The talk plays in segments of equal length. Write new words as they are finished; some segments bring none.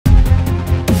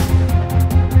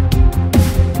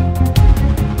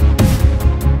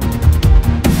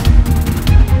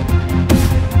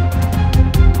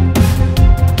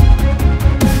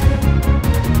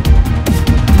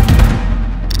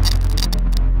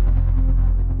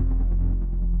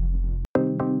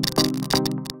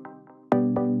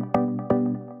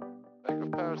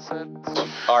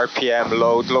RPM,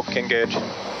 load looking good.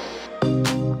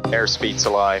 Airspeed's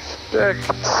alive.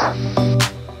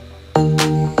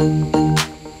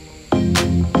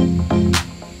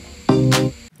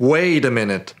 Wait a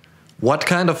minute. What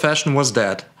kind of fashion was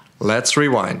that? Let's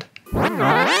rewind.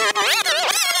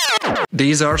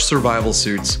 These are survival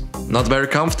suits. Not very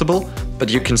comfortable, but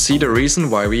you can see the reason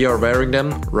why we are wearing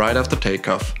them right after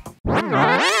takeoff.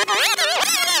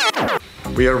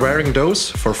 We are wearing those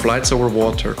for flights over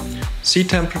water. Sea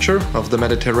temperature of the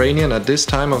Mediterranean at this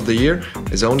time of the year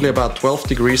is only about 12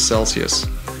 degrees Celsius.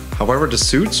 However, the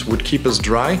suits would keep us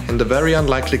dry in the very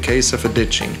unlikely case of a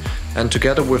ditching, and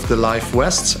together with the life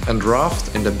vests and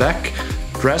raft in the back,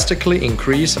 drastically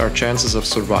increase our chances of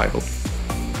survival.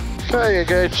 Okay,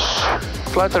 engage.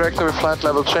 Flight director with flight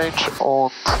level change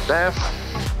on nav.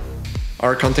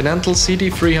 Our Continental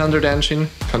CD300 engine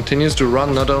continues to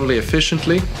run not only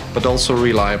efficiently, but also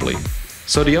reliably.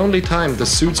 So the only time the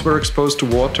suits were exposed to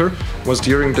water was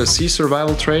during the sea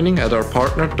survival training at our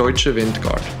partner Deutsche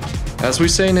Windguard. As we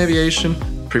say in aviation,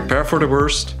 prepare for the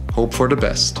worst, hope for the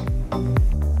best.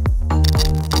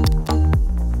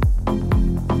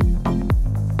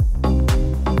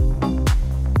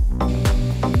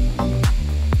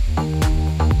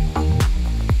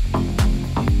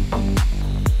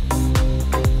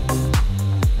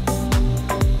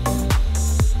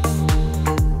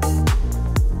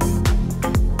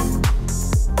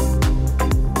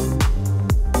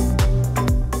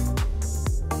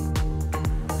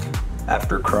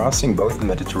 After crossing both the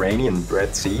Mediterranean and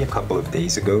Red Sea a couple of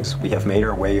days ago, we have made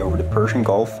our way over the Persian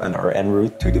Gulf and are en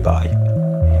route to Dubai.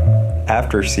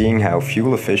 After seeing how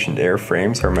fuel-efficient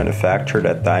airframes are manufactured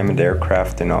at Diamond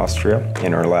Aircraft in Austria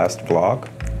in our last vlog,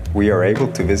 we are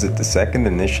able to visit the second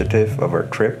initiative of our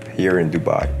trip here in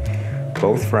Dubai,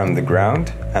 both from the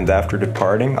ground and after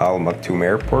departing Al Maktoum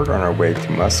Airport on our way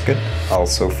to Muscat,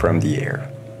 also from the air.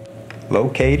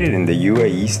 Located in the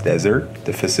UAE's desert,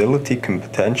 the facility can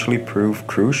potentially prove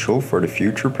crucial for the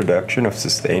future production of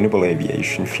sustainable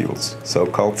aviation fuels,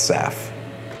 so-called SAF.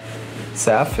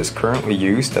 SAF is currently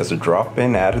used as a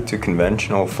drop-in added to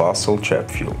conventional fossil jet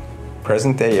fuel.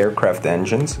 Present-day aircraft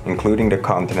engines, including the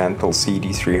Continental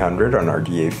CD300 on our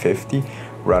DA50,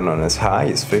 run on as high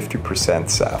as 50%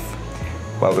 SAF,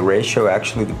 while the ratio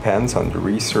actually depends on the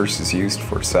resources used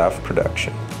for SAF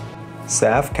production.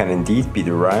 SAF can indeed be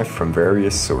derived from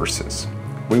various sources.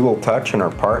 We will touch on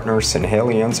our partner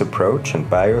Synhelion's approach and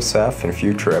BioSAF in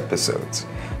future episodes.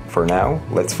 For now,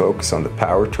 let's focus on the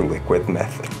power-to-liquid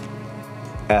method.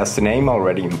 As the name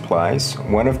already implies,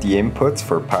 one of the inputs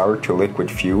for power-to-liquid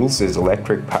fuels is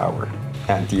electric power,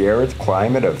 and the arid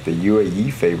climate of the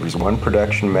UAE favors one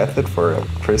production method for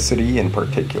electricity in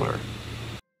particular.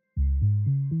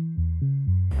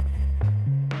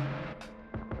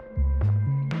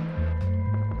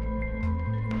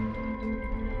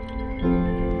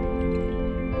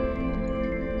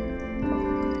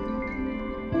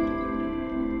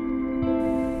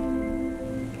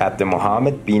 At the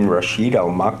Mohammed bin Rashid Al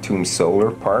Maktoum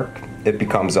Solar Park, it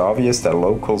becomes obvious that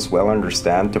locals well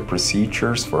understand the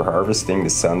procedures for harvesting the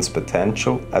sun's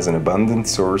potential as an abundant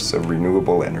source of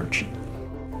renewable energy.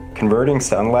 Converting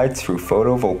sunlight through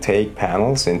photovoltaic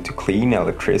panels into clean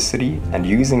electricity and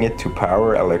using it to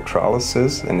power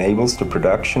electrolysis enables the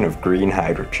production of green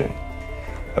hydrogen,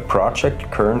 a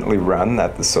project currently run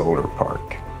at the solar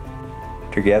park.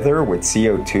 Together with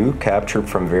CO2 captured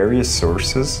from various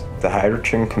sources, the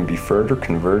hydrogen can be further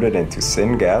converted into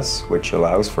syngas, which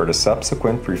allows for the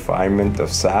subsequent refinement of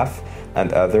SAF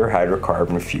and other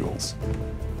hydrocarbon fuels.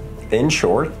 In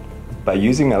short, by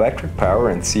using electric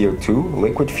power and CO2,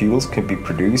 liquid fuels can be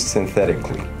produced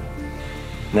synthetically.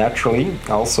 Naturally,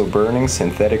 also burning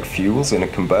synthetic fuels in a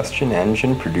combustion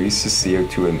engine produces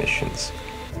CO2 emissions.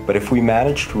 But if we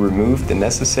manage to remove the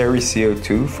necessary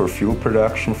CO2 for fuel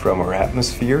production from our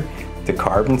atmosphere, the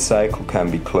carbon cycle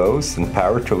can be closed and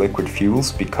power-to-liquid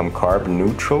fuels become carbon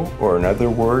neutral, or in other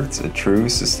words, a true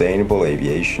sustainable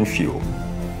aviation fuel.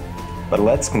 But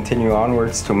let's continue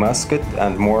onwards to Muscat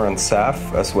and more on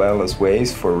SAF, as well as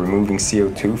ways for removing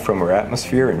CO2 from our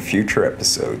atmosphere in future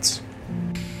episodes.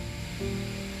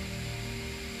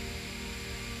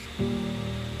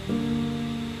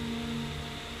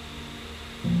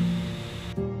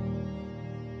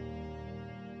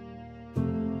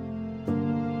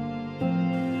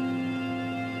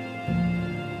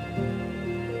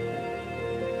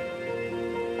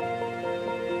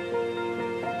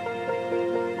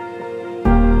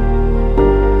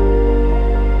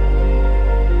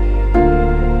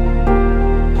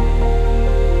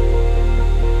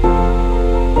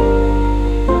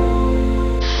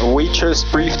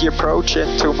 just brief the approach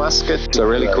into Muscat. It's a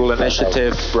really cool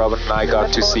initiative. Robin and I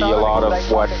got to see a lot of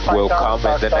what will come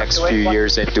in the next few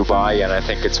years in Dubai, and I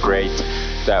think it's great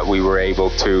that we were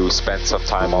able to spend some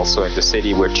time also in the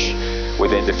city, which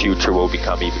within the future will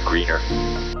become even greener.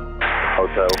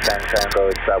 Hotel Tango,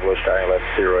 established ILS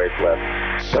 08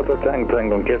 left. Delta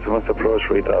Tango, get must approach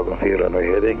 3000 feet runway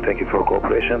heading. Thank you for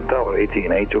cooperation. Tower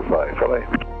 18825,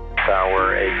 bye-bye.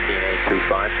 Tower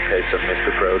 18825, case of missed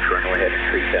approach, runway heading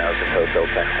 3000, Hotel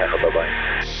Tango, bye-bye.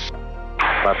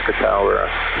 Muscat Tower,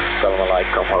 Assalamu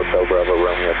alaikum, Hotel Bravo,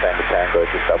 Romeo Tango,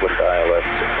 it's established ILS,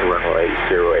 runway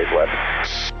 08 left.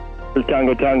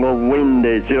 Tango, wind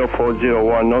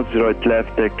 0401, 08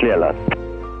 left, clear land.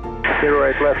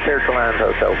 08 left, clear to land,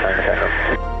 Hotel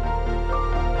Tango.